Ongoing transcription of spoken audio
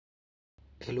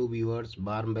Hello viewers,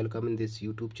 warm welcome in this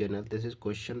YouTube channel. This is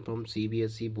question from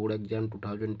cbse board exam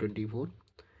 2024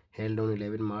 held on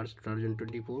 11 March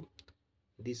 2024.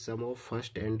 The sum of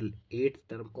first and eighth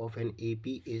term of an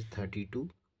AP is 32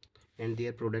 and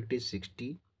their product is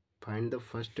 60. Find the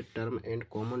first term and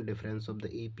common difference of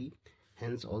the AP.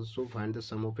 Hence also find the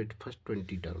sum of its first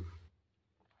 20 term.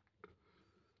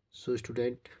 So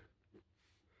student,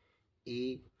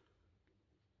 A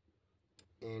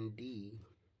and D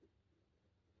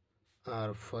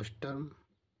are first term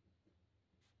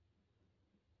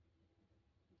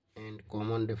and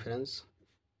common difference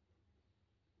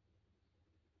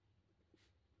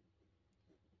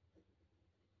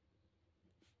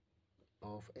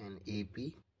of an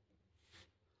AP,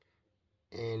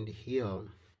 and here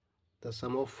the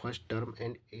sum of first term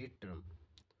and eighth term.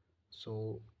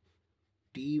 So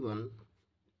T1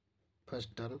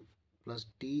 first term plus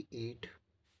T8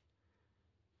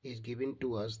 is given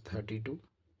to us 32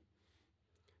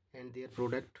 and their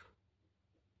product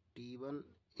T1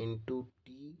 into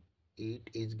T8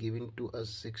 is given to us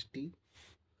 60.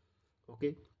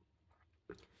 Okay,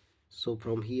 so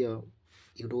from here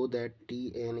you know that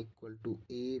Tn equal to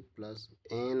A plus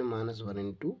n minus 1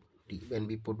 into T. When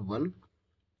we put 1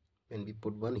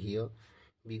 here,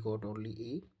 we got only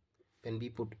A. When we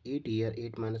put 8 here,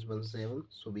 8 minus 1 7,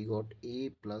 so we got A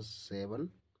plus 7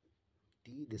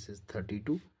 D. This is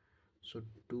 32. So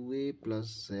 2A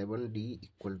plus 7D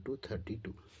equal to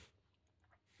 32.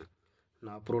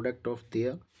 Now product of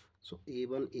there, so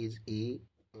A1 is A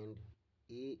and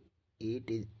A8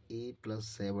 is A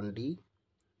plus 7D,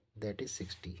 that is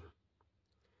 60.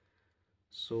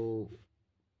 So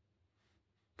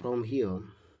from here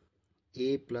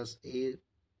A plus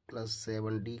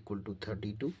 7D equal to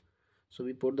 32. So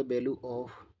we put the value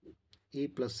of A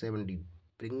plus 7D,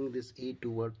 bringing this A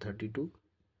toward 32.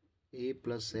 A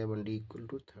plus 7D equal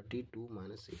to 32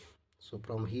 minus A. So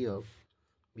from here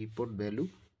we put value.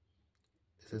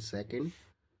 This is second,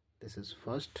 this is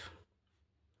first.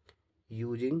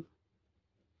 Using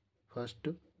first,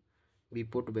 we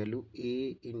put value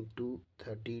A into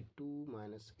 32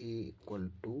 minus A equal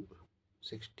to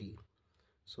 60.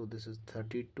 So this is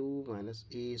 32 minus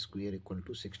A square equal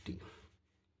to 60.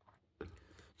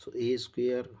 So A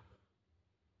square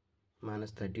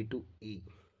minus 32A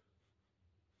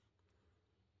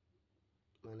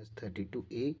minus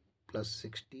 32A plus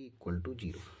 60 equal to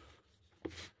 0.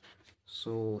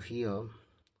 So here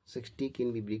 60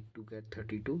 can be break to get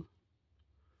 32.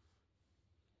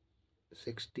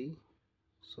 60.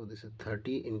 So this is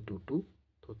 30 into 2.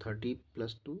 So 30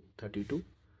 plus 2, 32.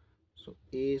 So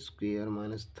A square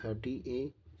minus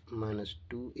 30A minus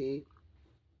 2A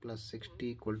plus 60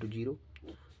 equal to 0.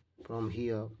 From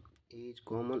here A is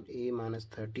common, A minus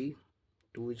 30,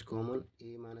 2 is common,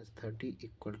 A minus 30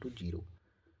 equal to 0.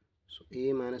 So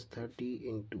A minus 30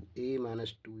 into A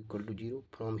minus 2 equal to 0.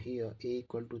 From here A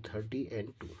equal to 30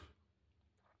 and 2.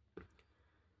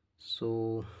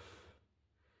 So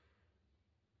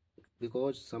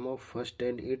because sum of first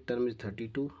and eighth term is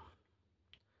 32,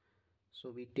 so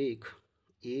we take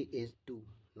A is 2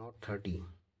 not 30.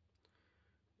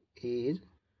 A is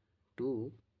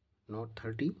 2 not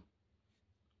 30.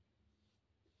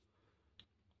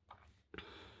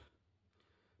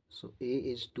 So A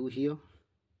is 2 here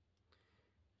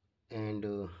and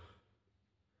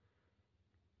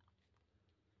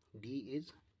D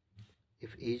is,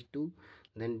 if A is 2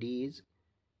 then D is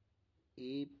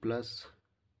A plus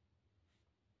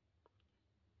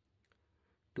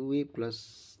 2A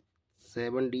plus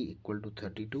 7D equal to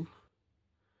 32.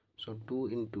 So 2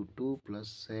 into 2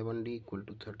 plus 7D equal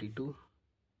to 32.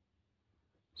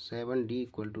 7D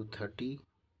equal to 30.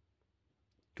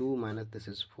 2 minus this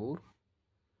is 4.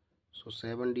 So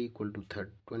 7D equal to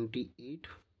 28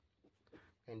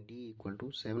 and D equal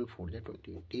to 7 4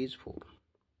 28. D is 4.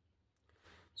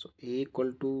 So A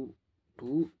equal to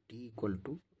 2, D equal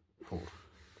to 4.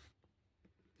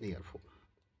 Therefore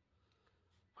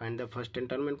find the first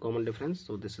term and common difference.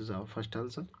 So this is our first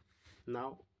answer.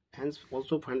 Now hence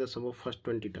also find the sum of first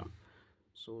 20 term.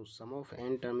 So sum of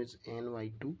n term is n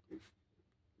by 2,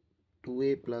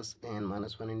 2A plus n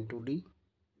minus 1 into D.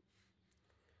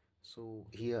 So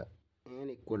here n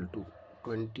equal to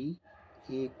 20,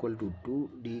 A equal to 2,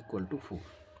 D equal to 4.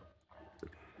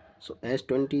 So as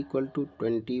 20 equal to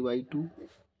 20 by 2,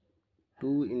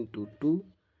 2 into 2,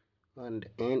 and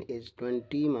n is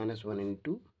 20 minus 1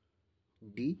 into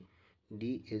D.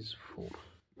 D is 4.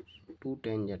 2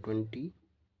 10 ja 20.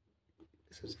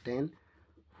 This is 10.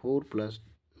 4 plus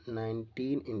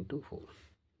 19 into 4.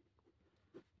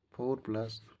 4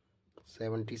 plus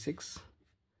 76.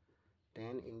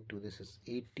 10 into this is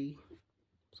 80.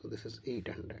 So this is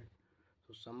 800.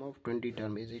 So sum of 20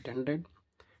 term is 800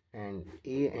 and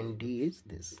A and D is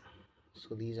this.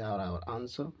 So these are our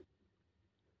answer.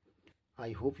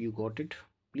 I hope you got it.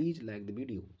 Please like the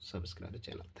video, subscribe the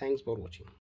channel. Thanks for watching.